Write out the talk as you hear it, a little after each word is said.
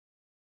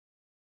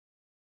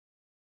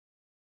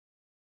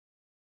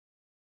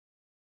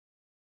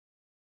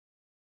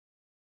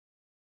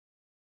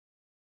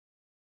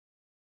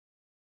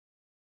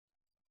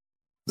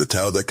The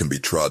Tao that can be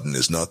trodden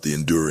is not the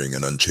enduring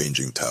and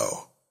unchanging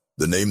Tao.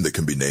 The name that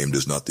can be named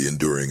is not the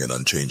enduring and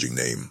unchanging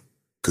name.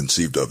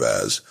 Conceived of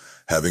as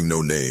having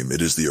no name,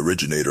 it is the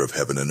originator of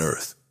heaven and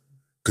earth.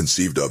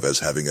 Conceived of as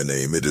having a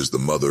name, it is the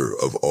mother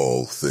of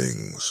all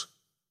things.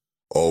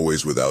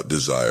 Always without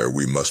desire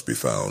we must be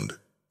found.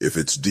 If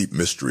its deep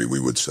mystery we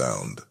would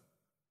sound.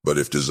 But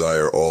if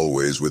desire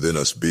always within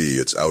us be,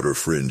 its outer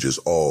fringe is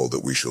all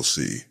that we shall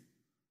see.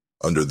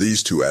 Under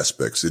these two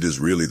aspects it is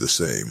really the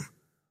same,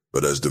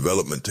 but as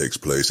development takes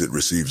place it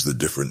receives the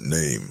different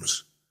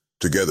names.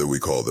 Together we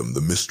call them the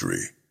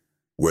mystery.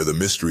 Where the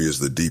mystery is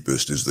the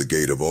deepest is the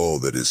gate of all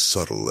that is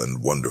subtle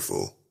and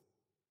wonderful.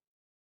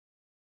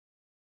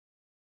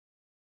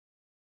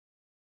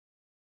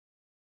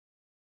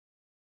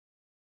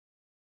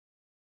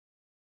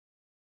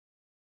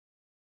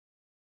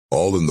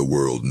 All in the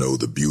world know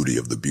the beauty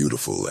of the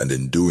beautiful, and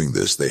in doing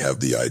this they have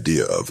the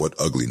idea of what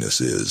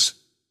ugliness is.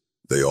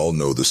 They all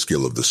know the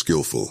skill of the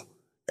skillful,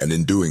 and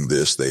in doing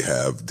this they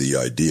have the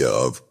idea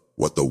of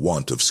what the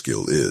want of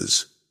skill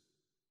is.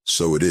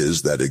 So it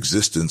is that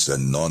existence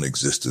and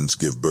non-existence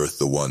give birth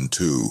the one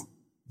to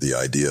the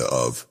idea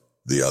of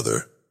the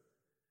other.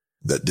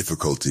 That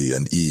difficulty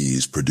and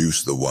ease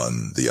produce the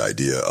one, the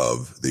idea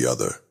of the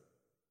other.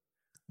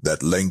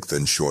 That length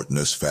and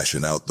shortness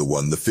fashion out the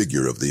one, the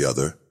figure of the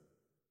other.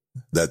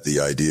 That the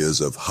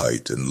ideas of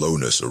height and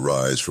lowness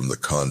arise from the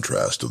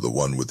contrast of the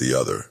one with the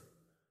other.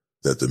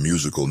 That the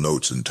musical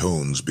notes and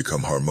tones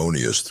become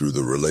harmonious through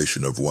the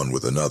relation of one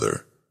with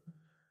another.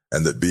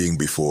 And that being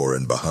before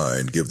and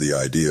behind give the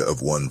idea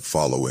of one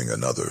following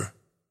another.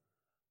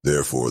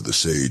 Therefore the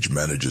sage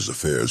manages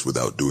affairs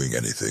without doing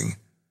anything,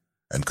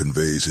 and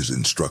conveys his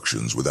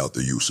instructions without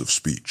the use of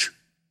speech.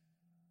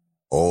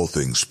 All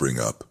things spring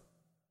up,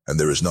 and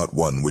there is not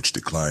one which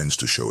declines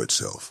to show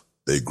itself.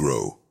 They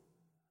grow,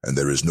 and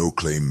there is no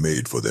claim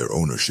made for their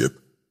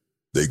ownership.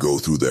 They go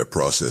through their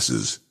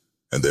processes,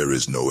 and there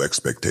is no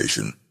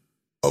expectation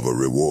of a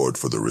reward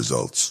for the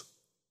results.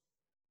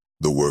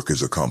 The work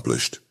is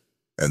accomplished,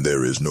 and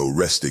there is no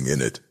resting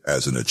in it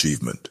as an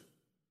achievement.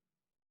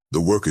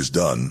 The work is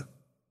done,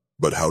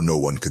 but how no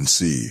one can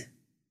see.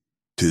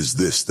 'Tis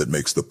this that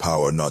makes the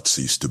power not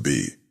cease to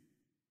be.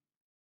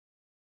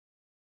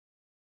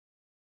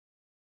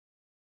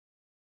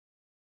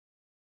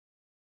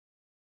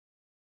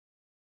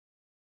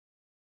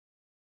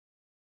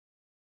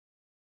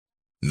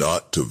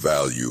 Not to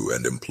value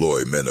and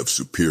employ men of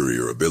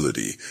superior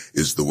ability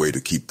is the way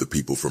to keep the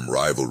people from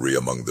rivalry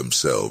among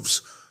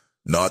themselves.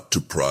 Not to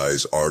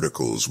prize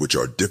articles which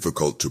are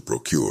difficult to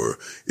procure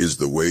is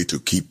the way to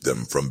keep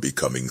them from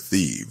becoming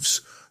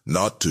thieves.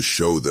 Not to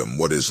show them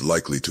what is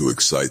likely to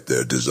excite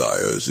their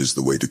desires is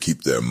the way to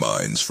keep their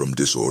minds from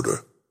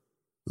disorder.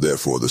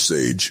 Therefore the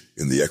sage,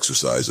 in the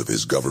exercise of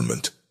his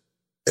government,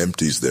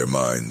 empties their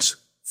minds,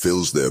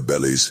 fills their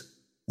bellies,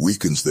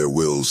 weakens their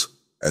wills,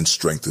 and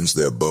strengthens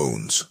their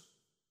bones.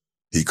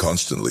 He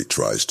constantly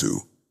tries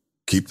to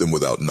keep them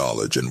without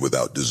knowledge and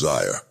without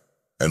desire,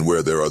 and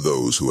where there are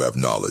those who have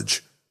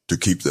knowledge, to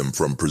keep them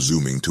from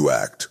presuming to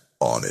act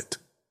on it.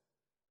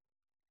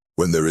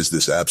 When there is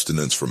this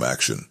abstinence from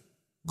action,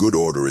 good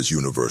order is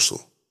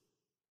universal.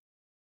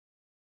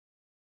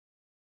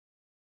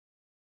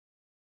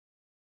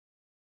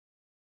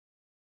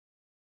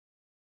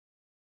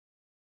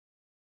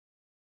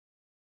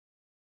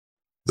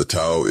 The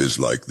Tao is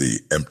like the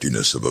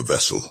emptiness of a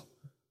vessel,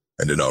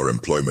 and in our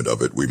employment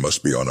of it we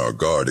must be on our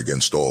guard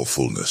against all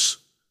fullness.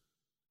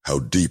 How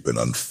deep and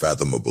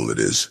unfathomable it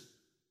is,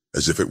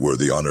 as if it were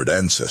the honored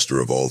ancestor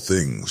of all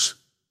things.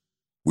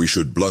 We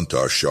should blunt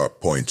our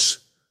sharp points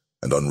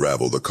and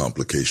unravel the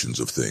complications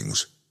of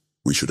things.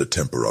 We should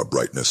attemper our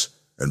brightness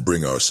and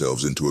bring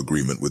ourselves into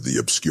agreement with the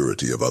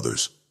obscurity of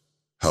others.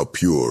 How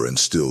pure and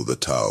still the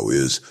Tao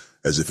is,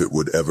 as if it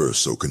would ever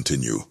so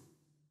continue.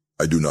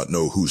 I do not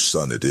know whose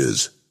son it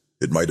is.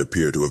 It might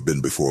appear to have been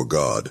before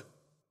God.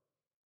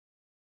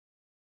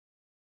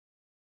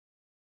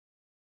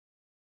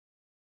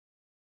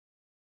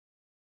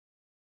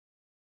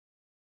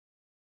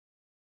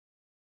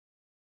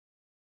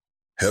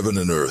 Heaven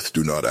and earth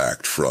do not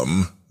act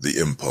from the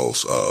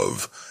impulse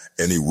of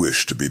any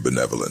wish to be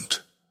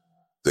benevolent.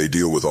 They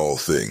deal with all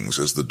things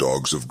as the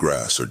dogs of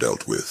grass are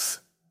dealt with.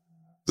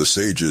 The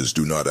sages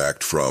do not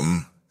act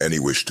from any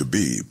wish to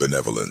be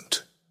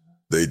benevolent.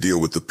 They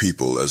deal with the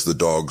people as the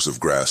dogs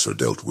of grass are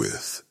dealt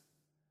with.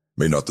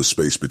 May not the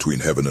space between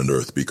heaven and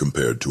earth be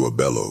compared to a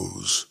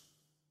bellows?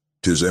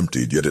 'Tis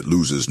emptied, yet it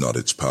loses not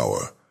its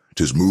power.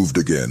 'Tis moved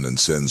again, and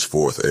sends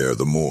forth air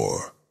the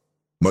more.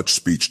 Much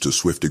speech to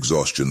swift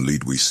exhaustion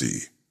lead we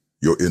see.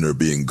 Your inner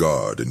being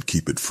guard and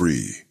keep it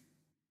free.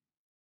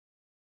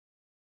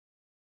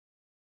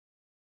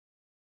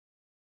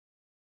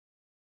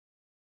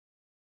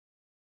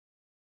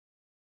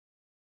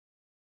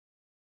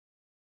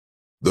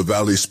 The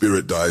valley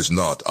spirit dies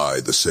not, aye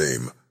the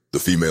same. The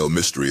female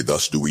mystery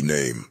thus do we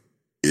name.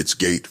 Its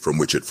gate, from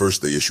which at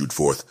first they issued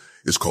forth,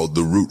 is called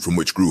the root from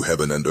which grew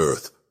heaven and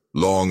earth.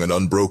 Long and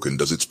unbroken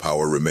does its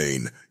power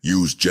remain,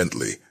 used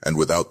gently and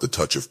without the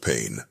touch of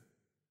pain.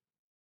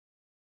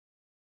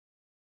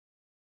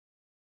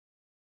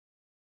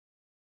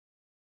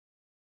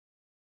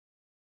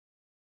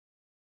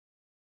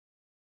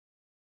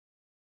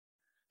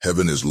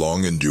 Heaven is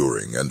long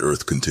enduring and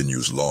earth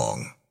continues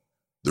long.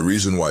 The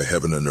reason why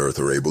heaven and earth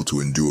are able to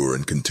endure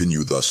and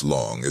continue thus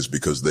long is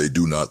because they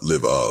do not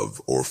live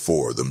of or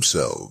for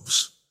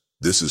themselves.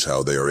 This is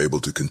how they are able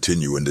to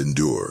continue and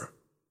endure.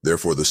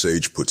 Therefore the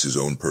sage puts his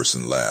own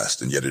person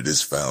last, and yet it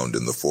is found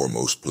in the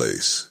foremost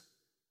place.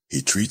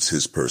 He treats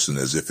his person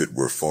as if it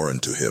were foreign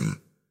to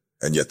him,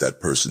 and yet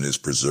that person is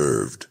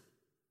preserved.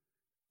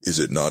 Is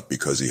it not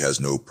because he has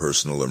no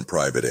personal and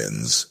private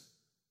ends,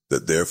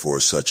 that therefore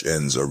such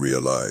ends are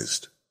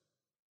realized?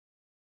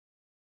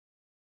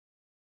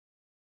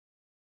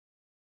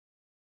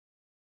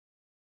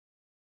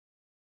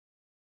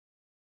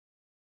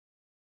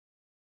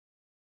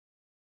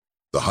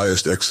 The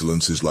highest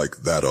excellence is like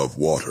that of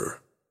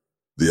water.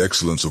 The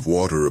excellence of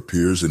water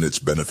appears in its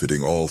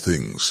benefiting all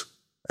things,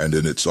 and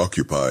in its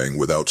occupying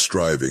without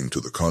striving to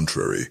the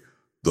contrary,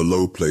 the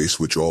low place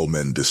which all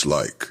men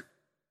dislike.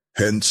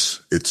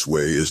 Hence, its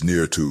way is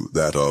near to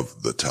that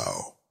of the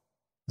Tao.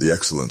 The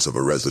excellence of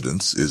a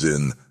residence is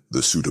in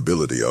the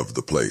suitability of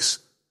the place.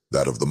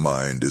 That of the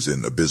mind is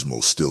in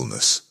abysmal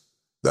stillness.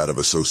 That of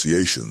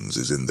associations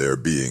is in their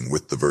being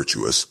with the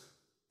virtuous.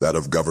 That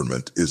of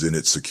government is in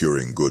its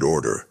securing good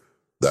order.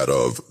 That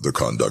of the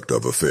conduct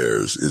of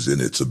affairs is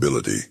in its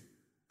ability,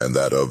 and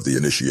that of the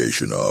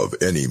initiation of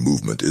any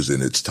movement is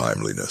in its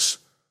timeliness.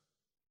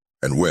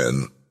 And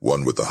when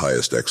one with the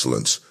highest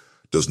excellence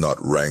does not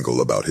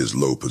wrangle about his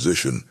low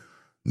position,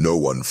 no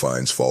one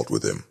finds fault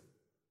with him.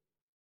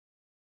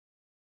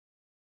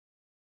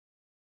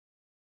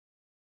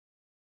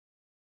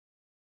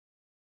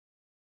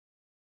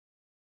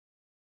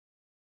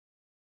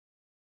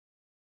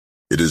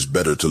 It is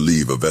better to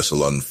leave a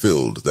vessel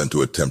unfilled than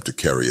to attempt to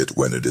carry it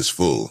when it is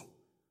full.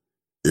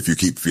 If you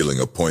keep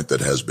feeling a point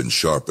that has been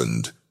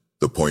sharpened,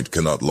 the point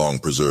cannot long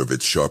preserve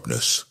its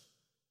sharpness.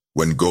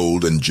 When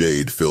gold and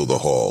jade fill the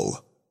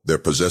hall, their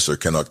possessor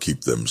cannot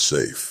keep them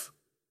safe.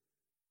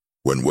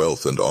 When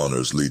wealth and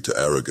honors lead to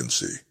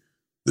arrogancy,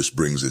 this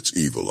brings its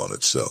evil on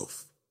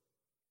itself.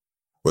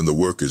 When the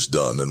work is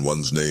done and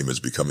one's name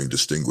is becoming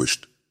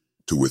distinguished,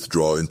 to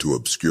withdraw into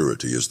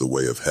obscurity is the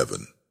way of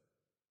heaven.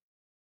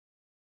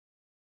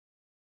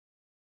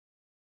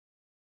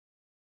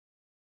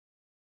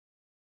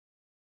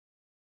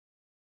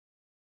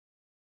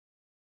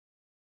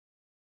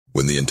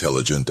 When the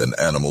intelligent and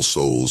animal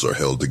souls are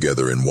held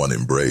together in one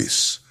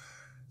embrace,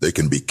 they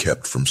can be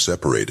kept from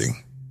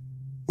separating.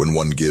 When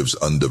one gives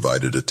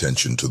undivided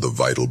attention to the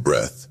vital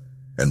breath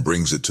and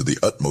brings it to the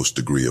utmost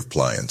degree of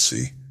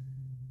pliancy,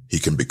 he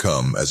can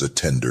become as a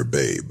tender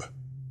babe.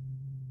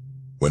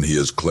 When he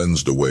has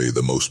cleansed away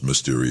the most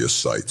mysterious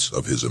sights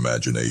of his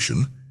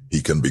imagination,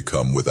 he can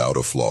become without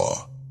a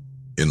flaw.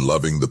 In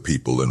loving the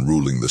people and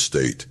ruling the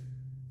state,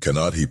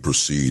 cannot he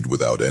proceed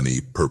without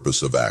any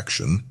purpose of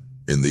action?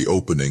 In the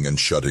opening and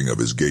shutting of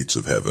his gates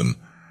of heaven,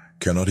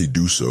 cannot he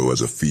do so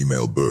as a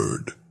female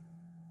bird?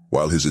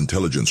 While his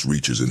intelligence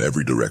reaches in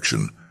every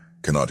direction,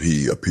 cannot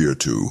he appear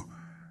to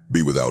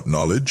be without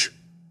knowledge?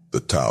 The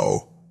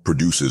Tao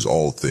produces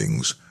all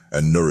things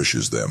and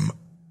nourishes them.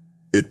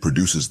 It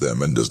produces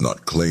them and does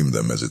not claim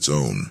them as its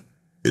own.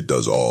 It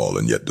does all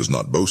and yet does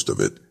not boast of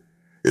it.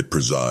 It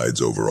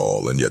presides over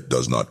all and yet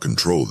does not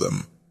control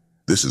them.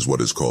 This is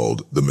what is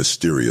called the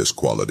mysterious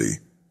quality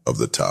of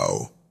the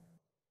Tao.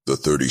 The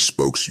 30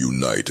 spokes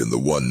unite in the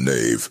one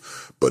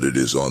nave, but it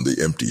is on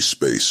the empty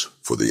space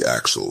for the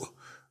axle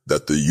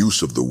that the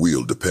use of the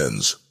wheel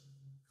depends.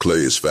 Clay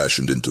is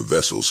fashioned into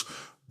vessels,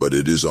 but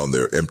it is on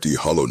their empty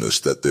hollowness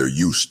that their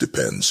use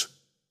depends.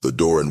 The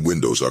door and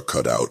windows are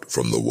cut out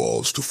from the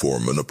walls to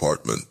form an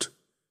apartment,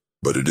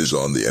 but it is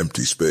on the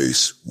empty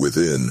space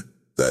within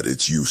that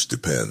its use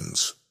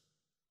depends.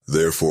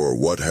 Therefore,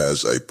 what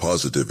has a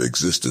positive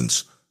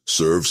existence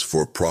serves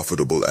for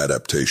profitable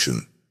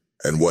adaptation,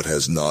 and what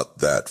has not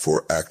that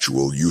for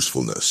actual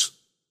usefulness.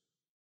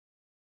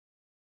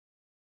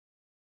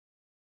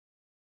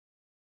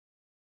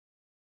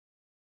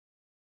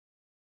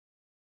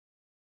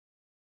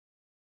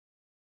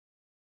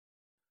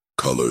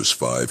 Colors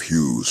 5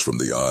 hues from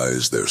the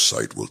eyes their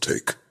sight will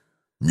take.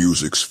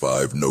 Music's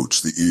 5 notes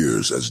the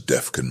ears as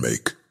deaf can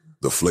make.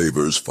 The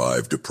flavors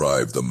 5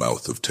 deprive the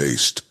mouth of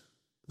taste.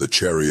 The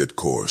chariot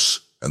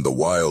course and the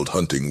wild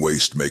hunting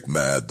waste make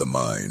mad the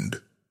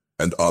mind.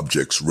 And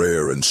objects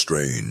rare and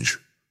strange,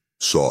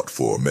 sought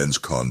for men's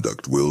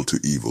conduct will to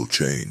evil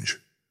change.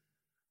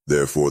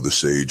 Therefore the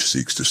sage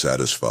seeks to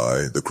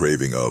satisfy the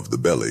craving of the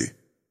belly,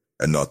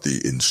 and not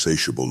the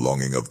insatiable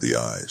longing of the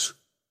eyes.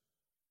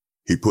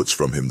 He puts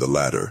from him the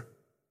latter,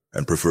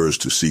 and prefers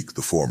to seek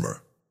the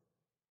former.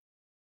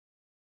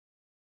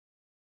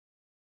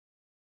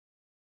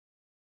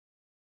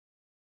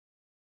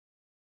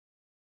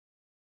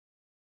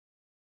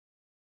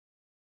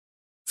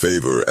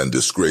 Favor and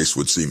disgrace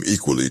would seem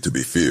equally to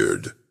be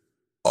feared.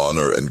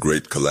 Honor and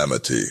great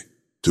calamity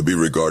to be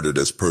regarded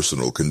as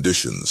personal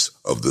conditions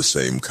of the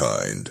same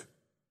kind.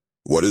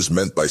 What is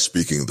meant by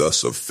speaking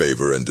thus of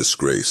favor and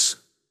disgrace?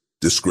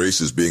 Disgrace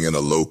is being in a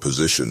low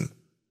position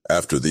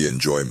after the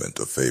enjoyment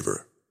of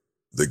favor,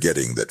 the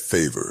getting that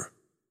favor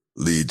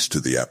leads to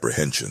the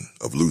apprehension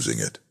of losing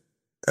it,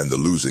 and the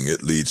losing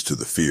it leads to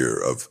the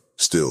fear of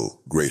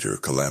still greater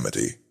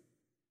calamity.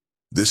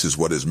 This is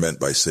what is meant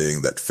by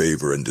saying that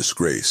favor and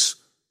disgrace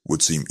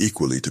would seem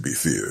equally to be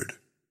feared,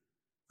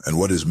 and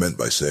what is meant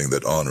by saying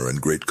that honor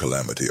and great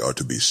calamity are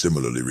to be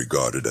similarly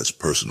regarded as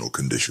personal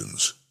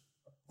conditions.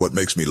 What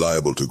makes me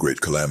liable to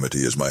great calamity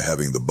is my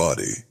having the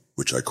body,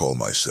 which I call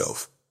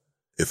myself.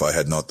 If I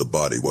had not the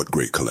body, what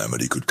great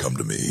calamity could come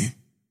to me?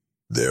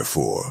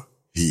 Therefore,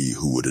 he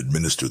who would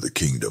administer the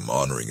kingdom,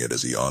 honoring it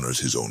as he honors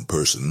his own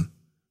person,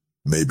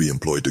 may be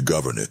employed to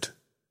govern it,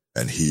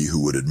 and he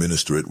who would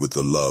administer it with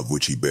the love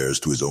which he bears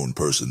to his own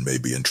person may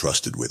be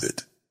entrusted with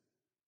it.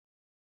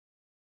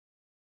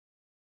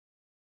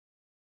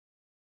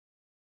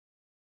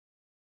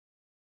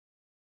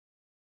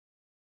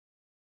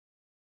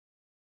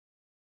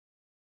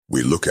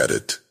 We look at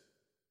it,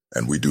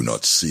 and we do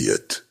not see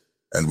it,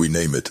 and we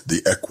name it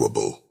the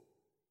equable.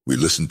 We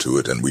listen to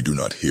it, and we do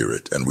not hear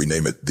it, and we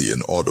name it the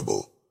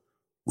inaudible.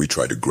 We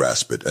try to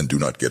grasp it, and do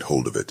not get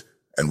hold of it,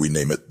 and we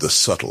name it the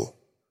subtle.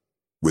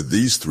 With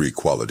these three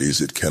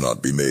qualities it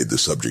cannot be made the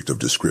subject of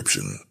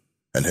description,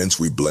 and hence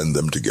we blend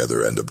them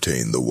together and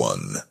obtain the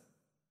one.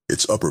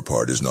 Its upper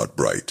part is not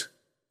bright,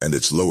 and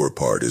its lower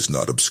part is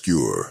not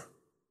obscure.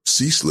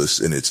 Ceaseless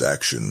in its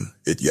action,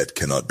 it yet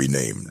cannot be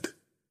named,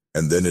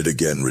 and then it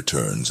again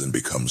returns and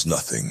becomes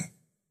nothing.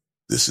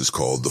 This is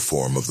called the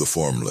form of the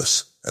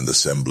formless, and the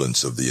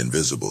semblance of the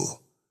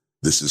invisible.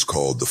 This is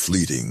called the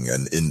fleeting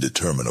and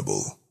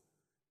indeterminable.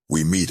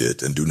 We meet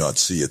it and do not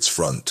see its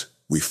front.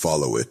 We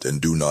follow it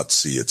and do not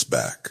see its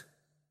back.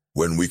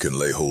 When we can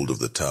lay hold of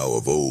the Tao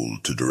of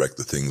old to direct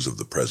the things of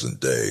the present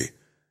day,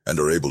 and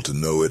are able to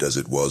know it as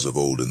it was of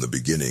old in the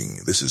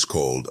beginning, this is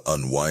called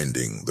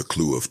unwinding the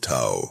clue of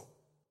Tao.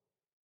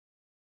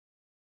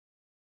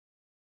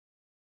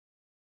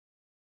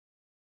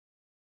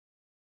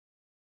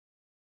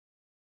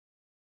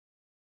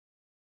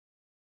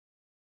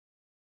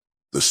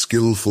 The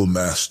skillful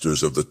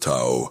masters of the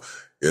Tao,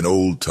 in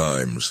old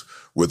times,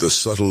 with a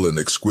subtle and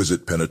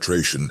exquisite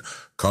penetration,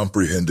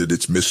 comprehended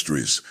its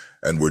mysteries,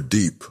 and were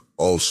deep,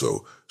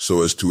 also,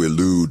 so as to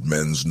elude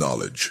men's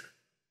knowledge.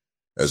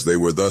 As they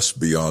were thus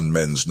beyond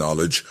men's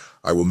knowledge,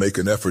 I will make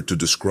an effort to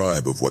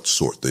describe of what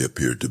sort they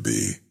appeared to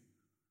be.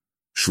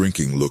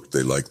 Shrinking looked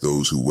they like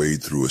those who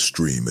wade through a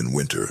stream in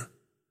winter,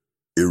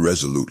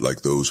 irresolute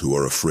like those who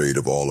are afraid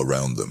of all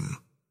around them,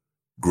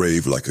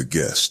 grave like a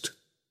guest,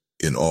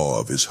 in awe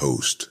of his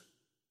host,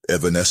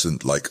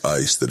 evanescent like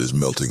ice that is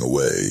melting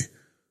away,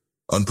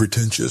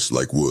 unpretentious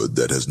like wood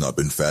that has not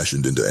been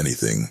fashioned into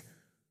anything,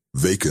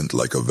 vacant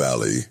like a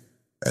valley,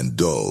 and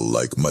dull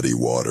like muddy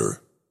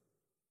water.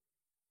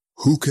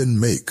 Who can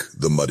make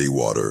the muddy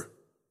water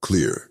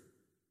clear?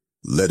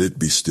 Let it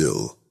be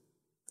still,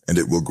 and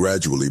it will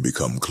gradually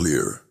become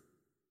clear.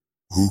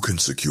 Who can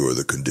secure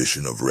the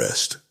condition of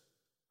rest?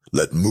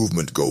 Let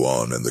movement go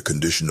on, and the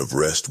condition of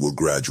rest will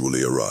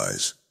gradually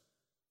arise.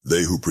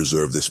 They who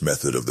preserve this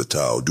method of the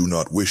Tao do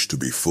not wish to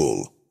be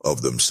full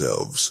of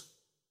themselves.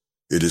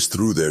 It is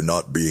through their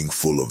not being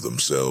full of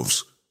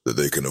themselves that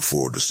they can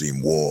afford to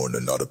seem worn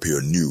and not appear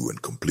new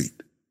and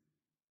complete.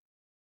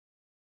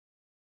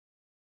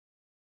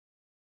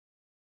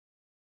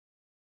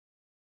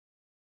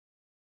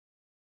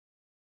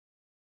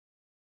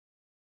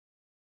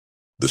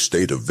 The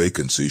state of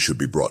vacancy should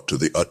be brought to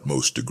the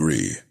utmost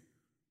degree,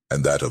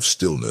 and that of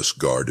stillness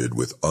guarded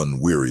with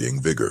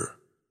unwearying vigor.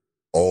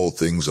 All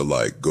things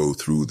alike go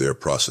through their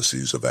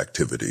processes of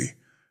activity,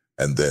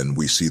 and then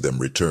we see them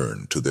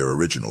return to their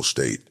original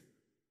state.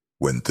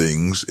 When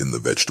things in the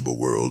vegetable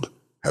world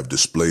have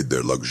displayed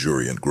their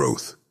luxuriant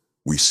growth,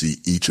 we see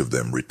each of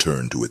them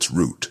return to its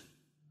root.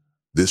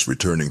 This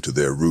returning to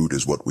their root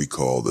is what we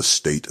call the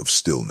state of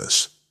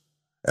stillness,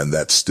 and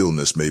that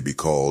stillness may be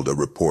called a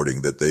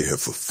reporting that they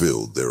have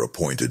fulfilled their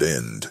appointed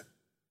end.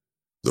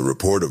 The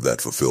report of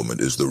that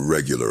fulfillment is the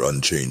regular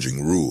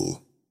unchanging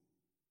rule.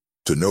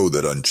 To know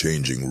that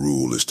unchanging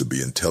rule is to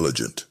be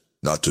intelligent.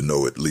 Not to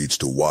know it leads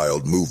to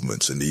wild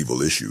movements and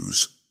evil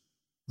issues.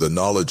 The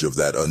knowledge of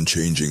that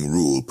unchanging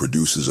rule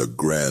produces a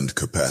grand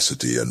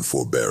capacity and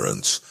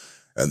forbearance,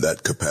 and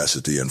that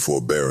capacity and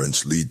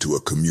forbearance lead to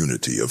a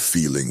community of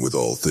feeling with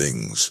all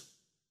things.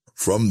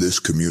 From this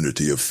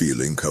community of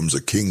feeling comes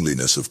a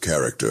kingliness of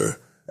character,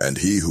 and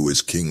he who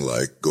is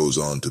king-like goes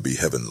on to be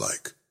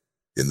heaven-like.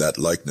 In that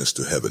likeness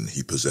to heaven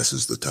he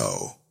possesses the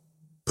Tao.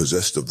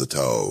 Possessed of the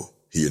Tao,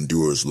 he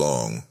endures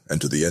long, and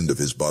to the end of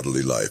his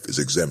bodily life is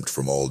exempt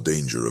from all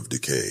danger of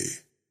decay.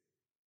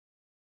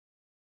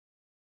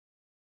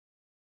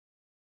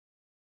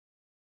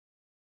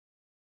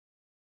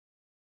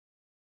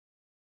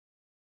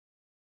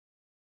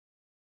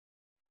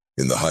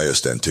 In the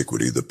highest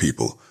antiquity, the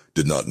people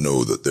did not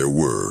know that there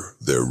were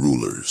their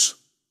rulers.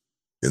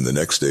 In the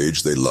next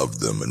age, they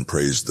loved them and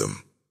praised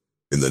them.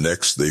 In the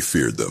next, they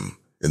feared them.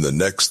 In the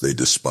next, they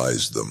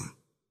despised them.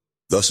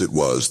 Thus it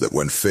was that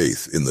when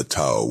faith in the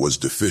Tao was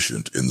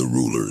deficient in the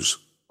rulers,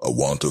 a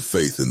want of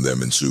faith in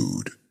them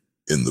ensued,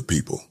 in the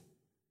people.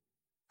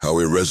 How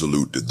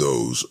irresolute did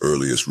those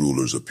earliest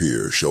rulers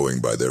appear,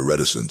 showing by their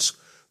reticence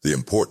the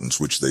importance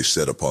which they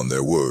set upon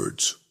their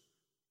words.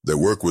 Their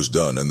work was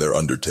done and their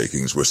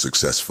undertakings were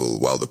successful,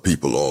 while the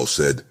people all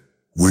said,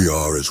 "We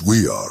are as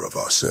we are of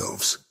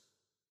ourselves."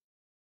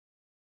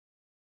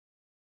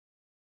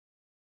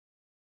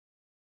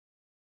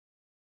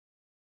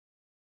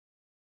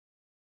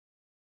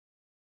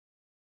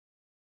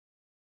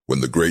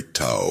 When the great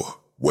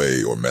Tao,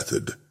 way or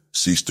method,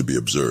 ceased to be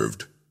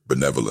observed,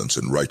 benevolence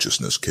and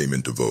righteousness came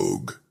into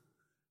vogue.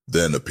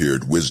 Then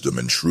appeared wisdom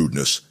and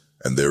shrewdness,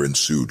 and there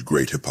ensued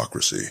great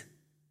hypocrisy.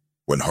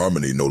 When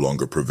harmony no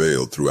longer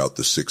prevailed throughout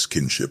the 6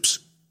 kinships,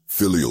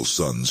 filial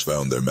sons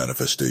found their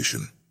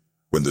manifestation.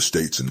 When the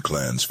states and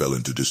clans fell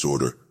into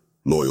disorder,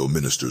 loyal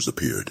ministers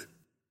appeared.